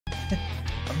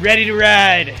I'm ready to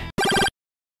ride.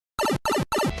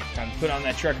 Time to put on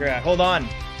that trucker hat. Hold on.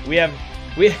 We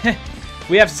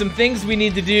have some things we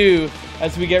need to do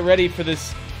as we get ready for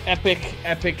this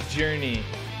epic journey.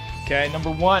 Okay,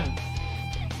 number 1.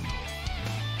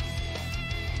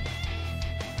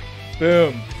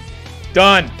 Boom.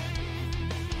 Done.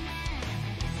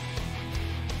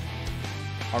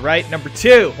 Alright, number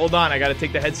 2. Hold on, I gotta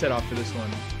take the headset off for this one.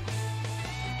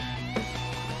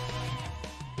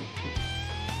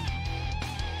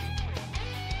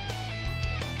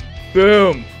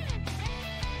 Boom.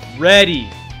 Ready.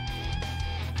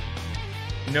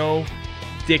 No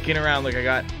dicking around. Look, I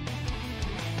got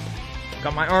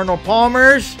my Arnold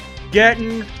Palmers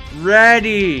getting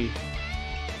ready.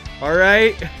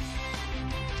 Alright.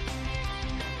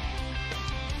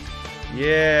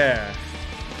 Yeah.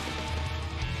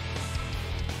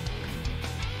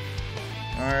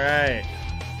 Alright.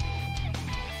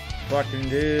 Fucking do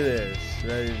this.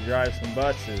 Ready to drive some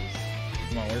buses.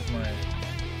 Come on, where's my...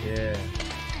 Yeah.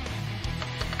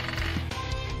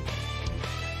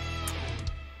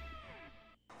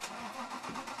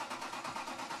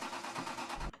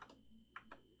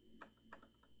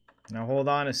 Now hold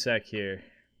on a sec here.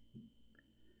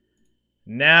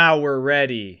 Now we're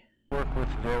ready.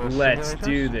 Let's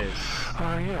do this.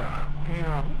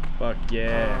 Yeah. Fuck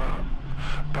yeah.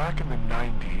 Back in the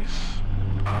 90s,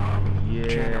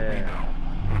 yeah.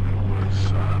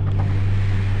 was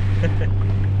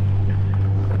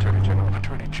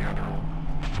Attorney General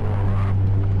for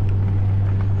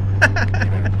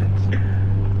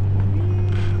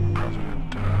President.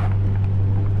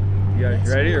 You guys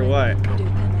ready or what?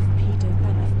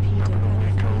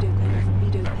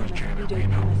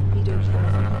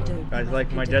 Guys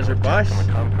like my desert bus?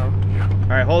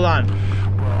 Alright, hold on.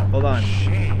 Hold on.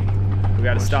 We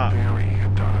gotta stop.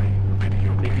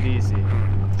 Take it easy.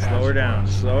 Slow her down.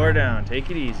 Slow her down.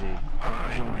 Take it easy.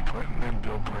 Hillary Clinton and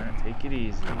Bill Clinton. Take it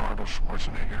easy. And Arnold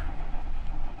Schwarzenegger.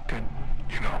 And,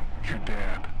 your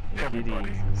dad. Take it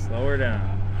easy. Slow her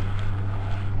down.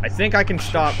 I think I can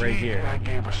stop right here. I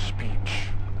gave a speech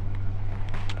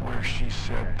where she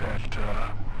said that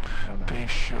they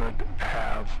should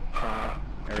have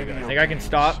there we go. I think I can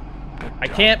stop. I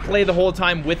can't play the whole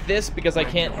time with this because I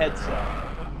can't headset.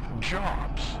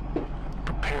 Jobs.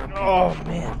 Prepare people Oh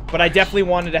man! But I definitely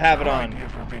wanted to have it on. The idea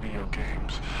for video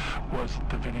games was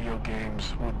the video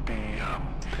games would be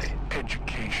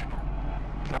educational.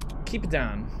 Keep it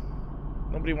down.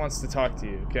 Nobody wants to talk to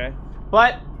you, okay?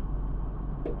 But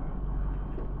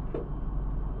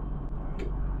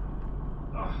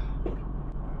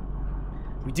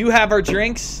we do have our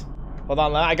drinks. Hold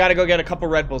on, I gotta go get a couple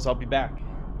Red Bulls. I'll be back.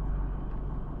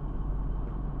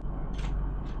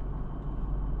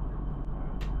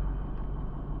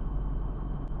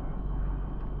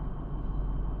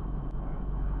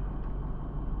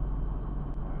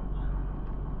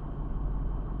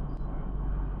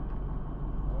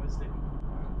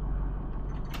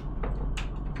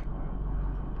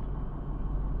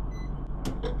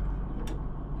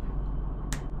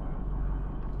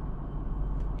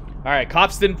 Alright,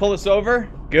 cops didn't pull us over?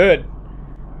 Good.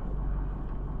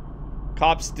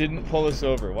 Cops didn't pull us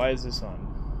over. Why is this on?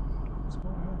 What's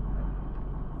going on,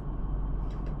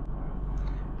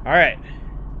 man? Alright.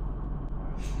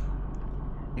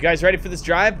 You guys ready for this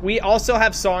drive? We also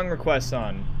have song requests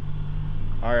on.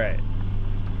 Alright.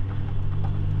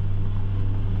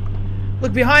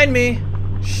 Look behind me!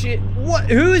 Shit. What?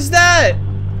 Who is that?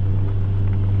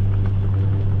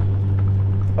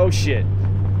 Oh shit.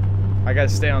 I gotta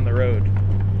stay on the road.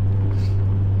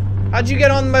 How'd you get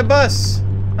on my bus?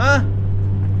 Huh?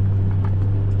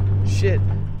 Shit.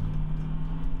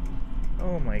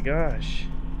 Oh my gosh.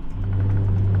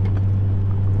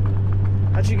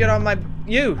 How'd you get on my...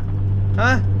 You?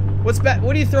 Huh? What's back?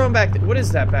 What are you throwing back there? What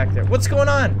is that back there? What's going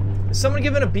on? Is someone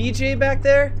giving a BJ back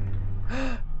there?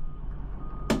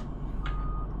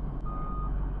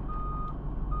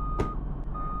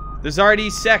 There's already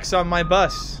sex on my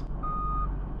bus.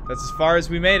 That's as far as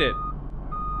we made it.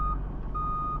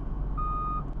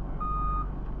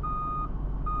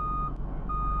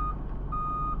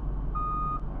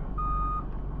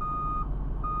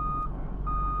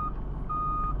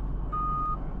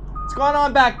 What's going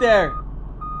on back there?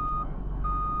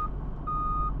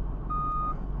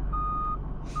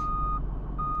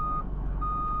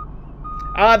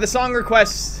 The song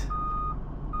requests.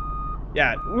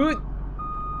 Yeah,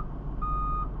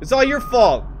 it's all your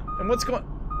fault. And what's going...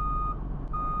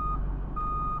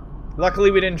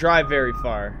 Luckily, we didn't drive very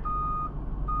far.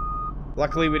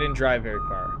 Luckily, we didn't drive very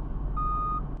far.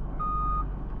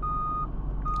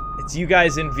 It's you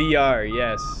guys in VR,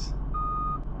 yes.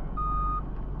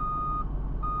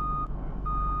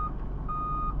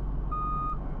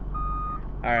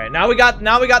 All right, now we got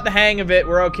the hang of it.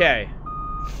 We're okay.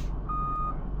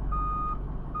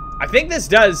 I think this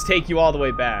does take you all the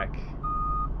way back.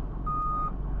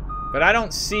 But I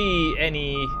don't see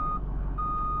any...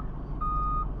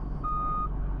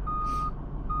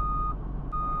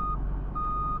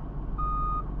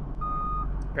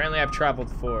 Apparently I've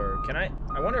traveled 4. Can I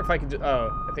wonder if I can just...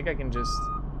 Oh, I think I can just...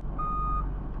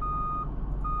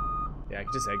 Yeah, I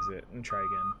can just exit and try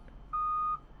again.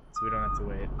 So we don't have to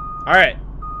wait. Alright.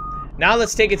 Now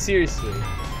let's take it seriously.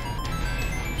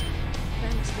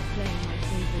 Thanks for playing my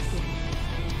favorite game.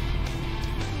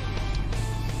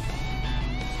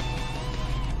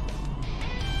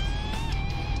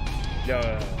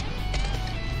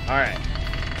 Alright.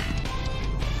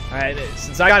 Alright,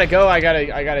 since I gotta go, I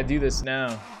gotta do this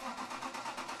now.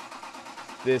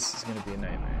 This is gonna be a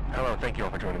nightmare. Hello, thank you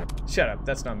all for joining me. Shut up,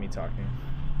 that's not me talking.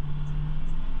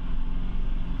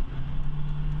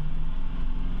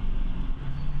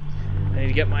 I need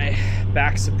to get my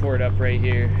back support up right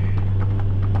here.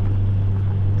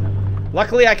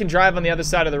 Luckily, I can drive on the other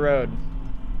side of the road.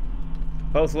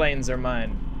 Both lanes are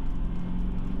mine.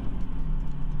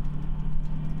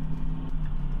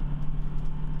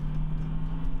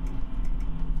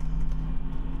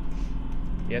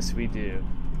 Yes, we do.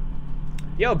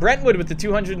 Yo, Brentwood with the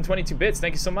 222 bits.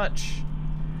 Thank you so much.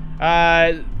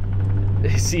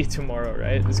 See you tomorrow,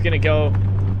 right? It's gonna go...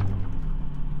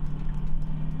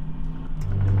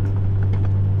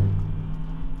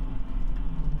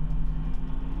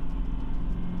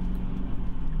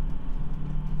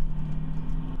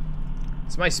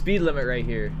 It's my speed limit right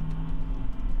here.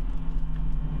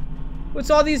 What's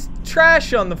all these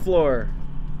trash on the floor?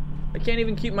 I can't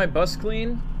even keep my bus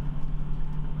clean.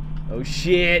 Oh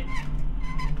shit.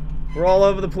 We're all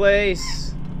over the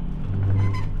place.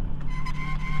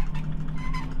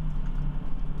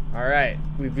 Alright,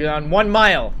 we've gone 1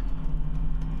 mile.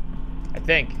 I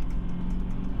think.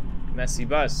 Messy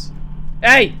bus.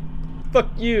 Hey! Fuck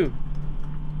you.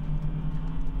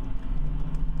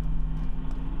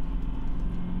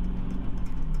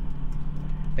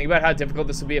 Think about how difficult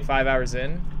this will be at 5 hours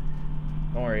in.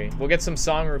 Don't worry. We'll get some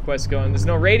song requests going. There's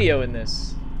no radio in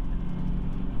this.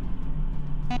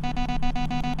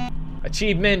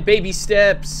 Achievement, baby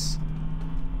steps.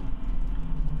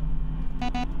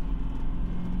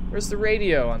 Where's the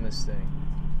radio on this thing?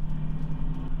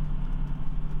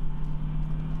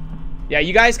 Yeah,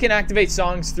 you guys can activate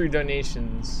songs through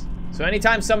donations. So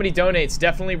anytime somebody donates,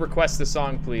 definitely request the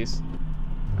song, please.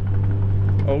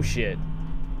 Oh shit.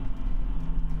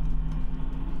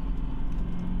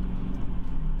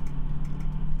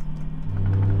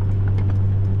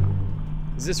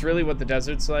 Is this really what the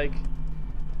desert's like?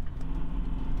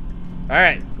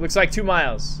 Alright, looks like 2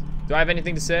 miles. Do I have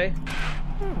anything to say?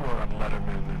 We're on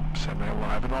Letterman and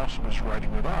semi-live, and also is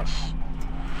writing with us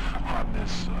on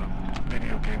this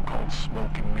video game called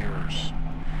Smoke and Mirrors.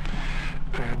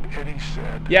 And Eddie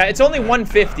said... Yeah, it's only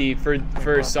 $150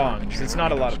 for songs. It's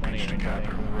not a lot of money or anything.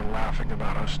 Together, we were laughing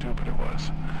about how stupid it was.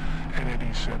 And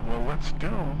Eddie said, well, let's do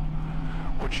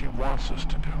what she wants us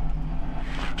to do.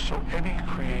 So Eddie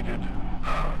created...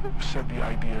 said the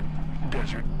idea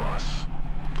desert bus,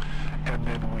 and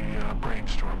then we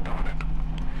brainstormed on it.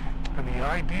 And the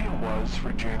idea was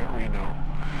for Janet Reno,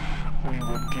 we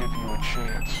would give you a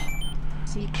chance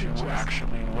to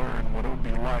actually learn what it would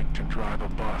be like to drive a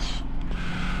bus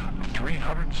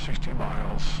 360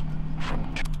 miles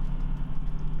from...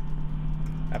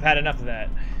 I've had enough of that.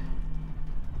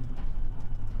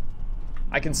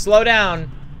 I can slow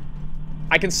down.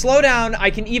 I can slow down. I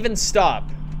can even stop.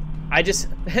 I just...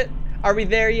 Are we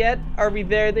there yet? Are we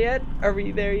there yet? Are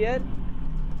we there yet?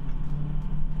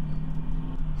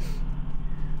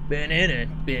 Been in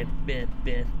it. Been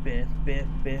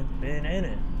in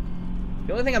it.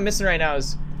 The only thing I'm missing right now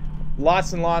is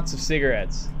lots and lots of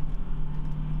cigarettes.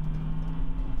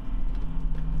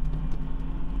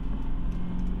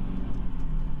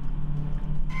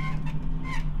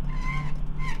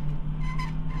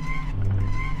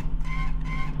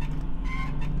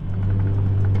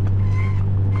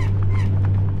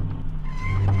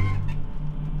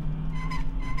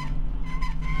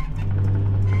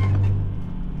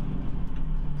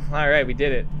 Alright, we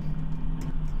did it.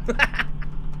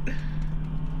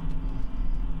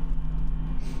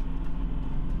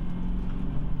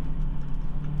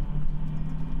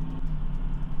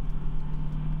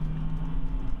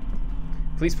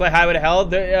 Please play Highway to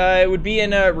Hell. It would be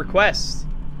in a request.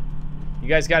 You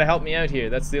guys gotta help me out here.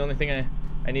 That's the only thing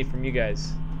I need from you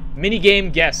guys.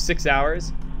 Minigame guess, 6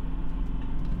 hours.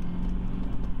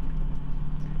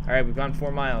 Alright, we've gone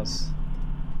 4 miles.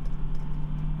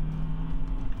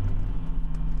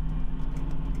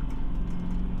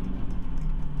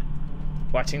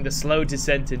 Watching the slow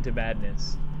descent into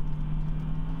madness.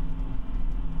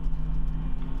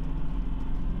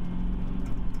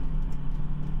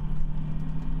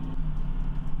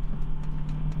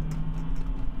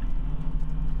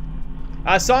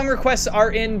 Song requests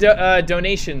are in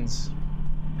donations.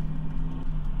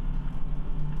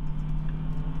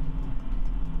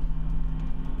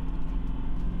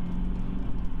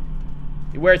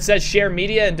 Where it says share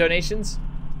media and donations,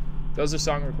 those are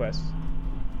song requests.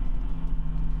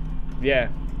 Yeah.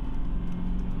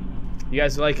 You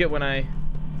guys like it when I...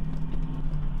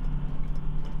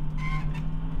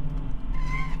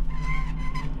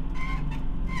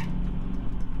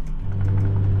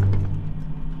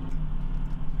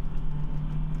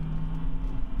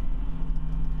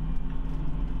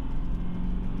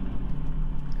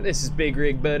 This is Big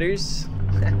Rig Butters.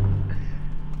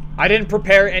 I didn't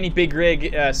prepare any Big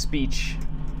Rig speech.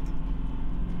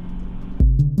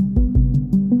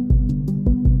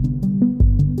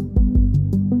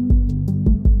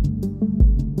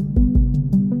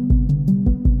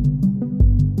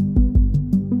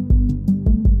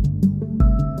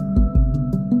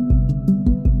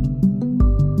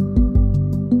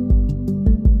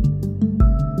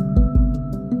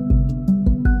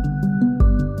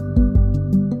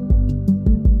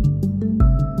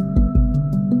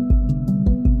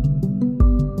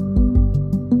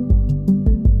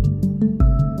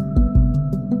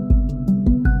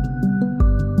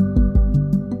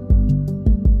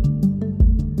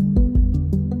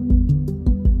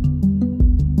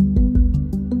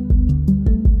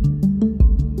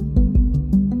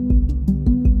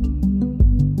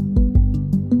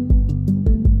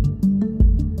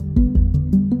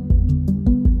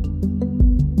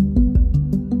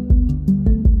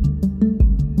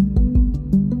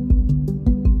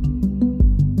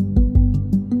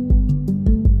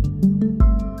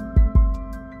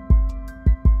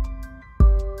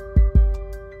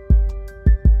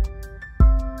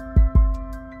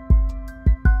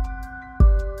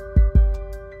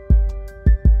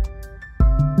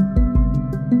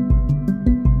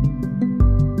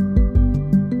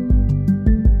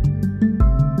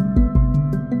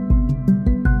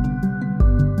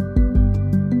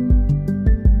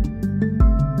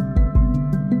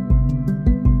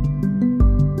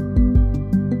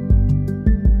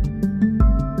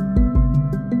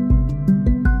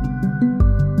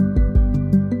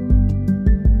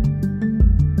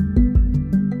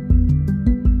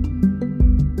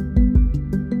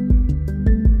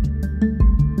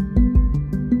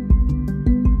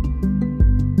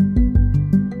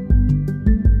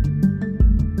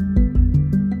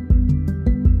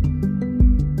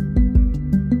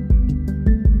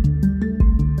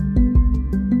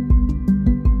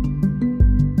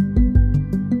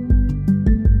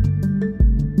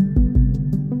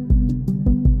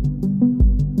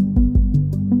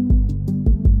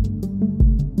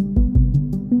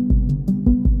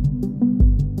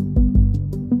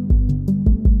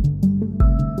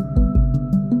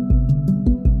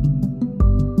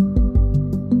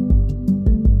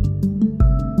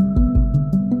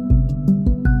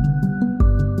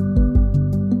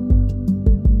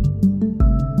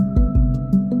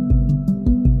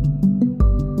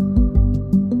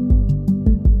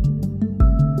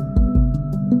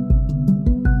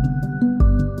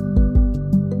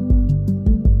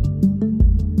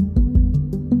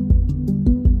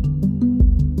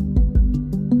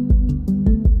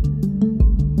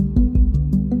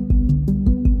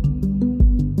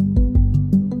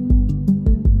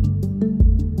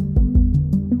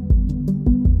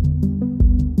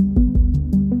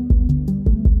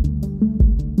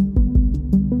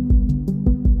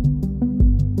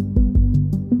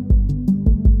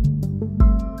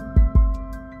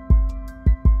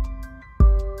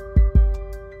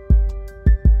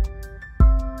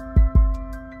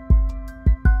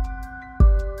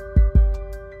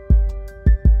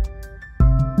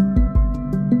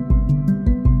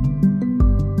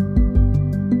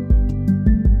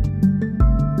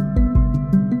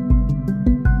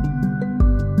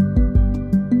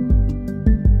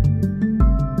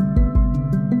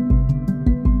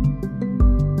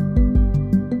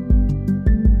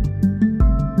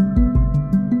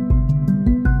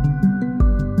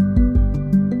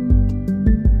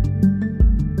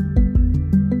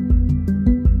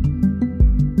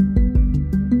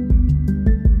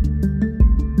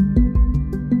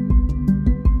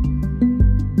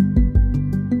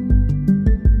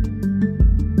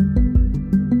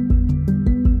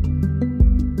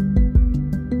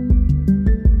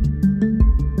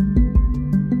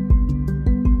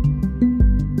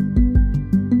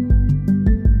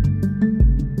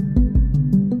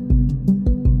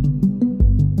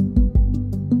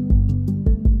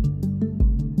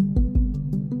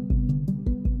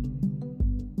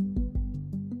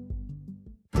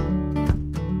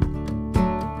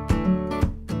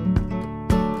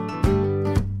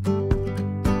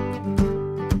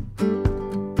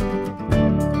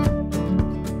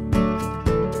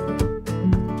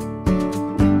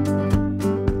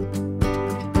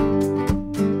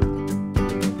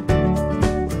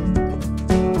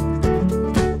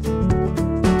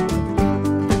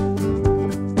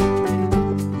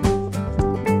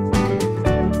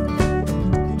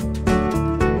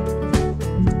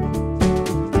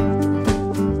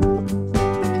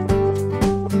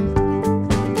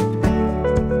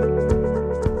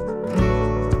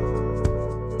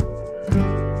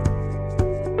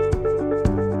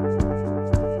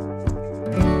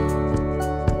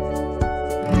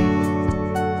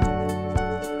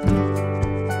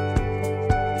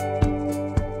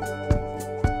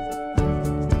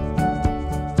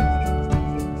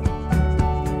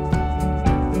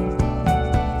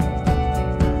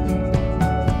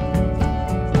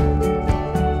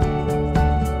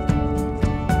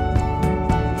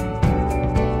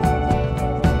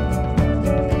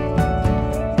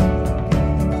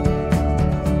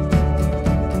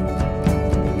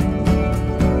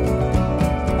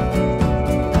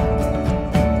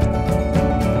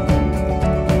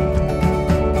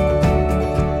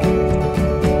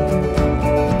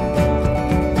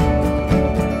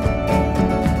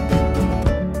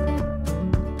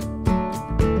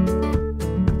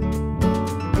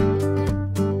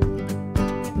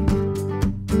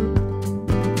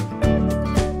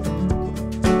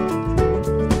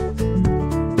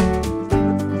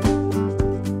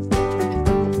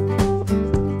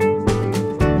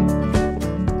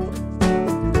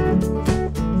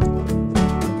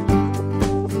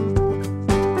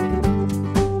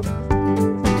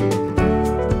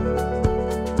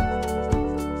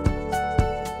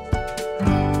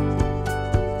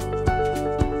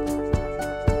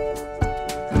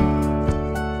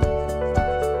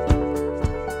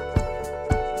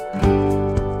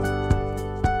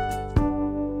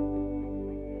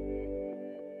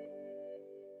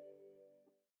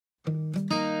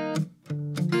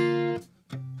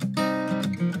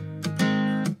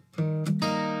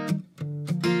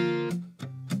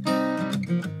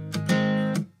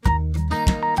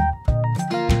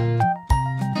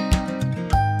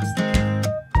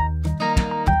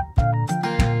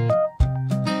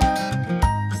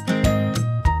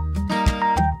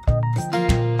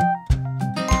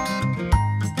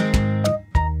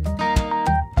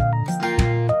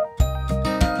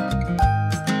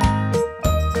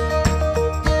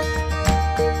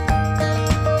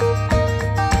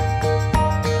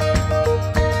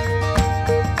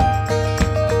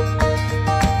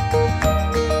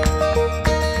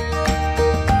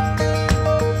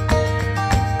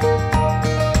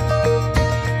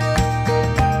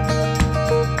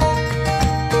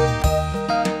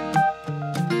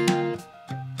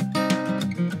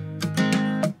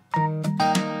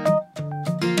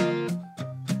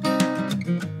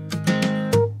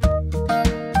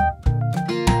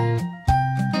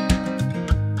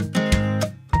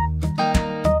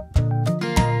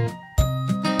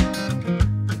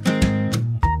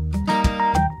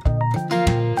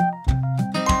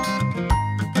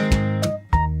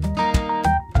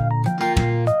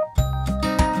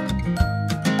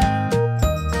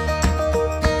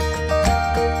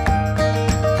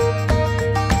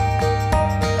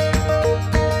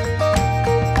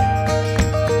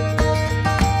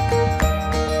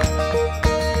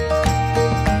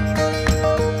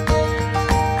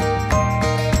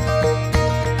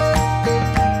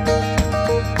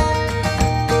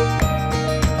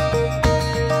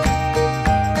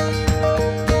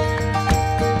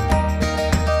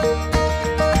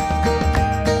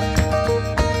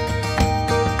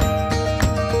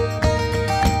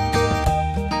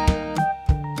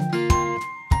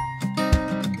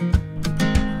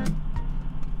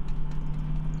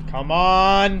 Come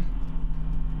on.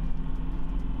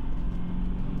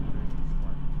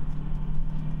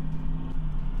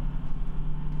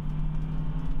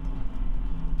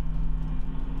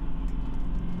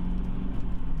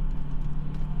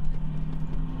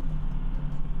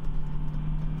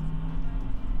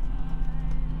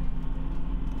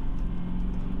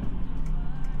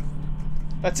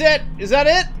 That's it. Is that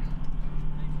it?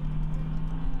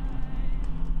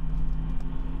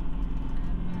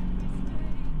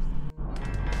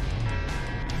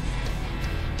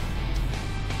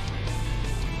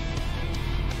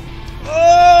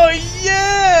 Oh,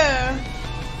 yeah!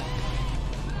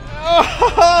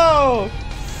 Oh!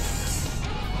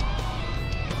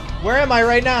 Where am I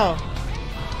right now?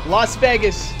 Las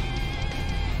Vegas.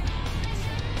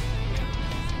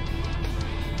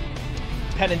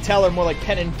 Penn and Teller, more like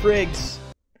Penn and Briggs.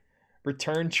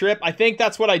 Return trip. I think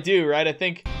that's what I do, right? I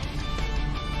think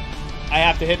I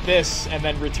have to hit this and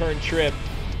then return trip.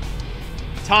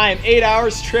 Time, 8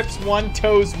 hours, trips 1,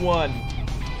 toes 1.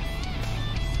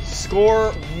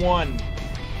 Score 1.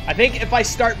 I think if I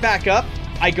start back up,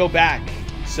 I go back.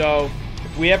 So,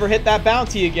 if we ever hit that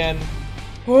bounty again...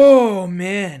 Oh,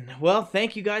 man. Well,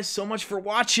 thank you guys so much for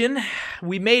watching.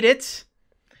 We made it.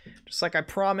 Just like I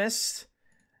promised.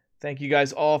 Thank you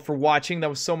guys all for watching. That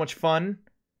was so much fun.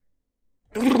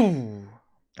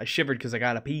 I shivered because I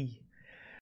gotta pee.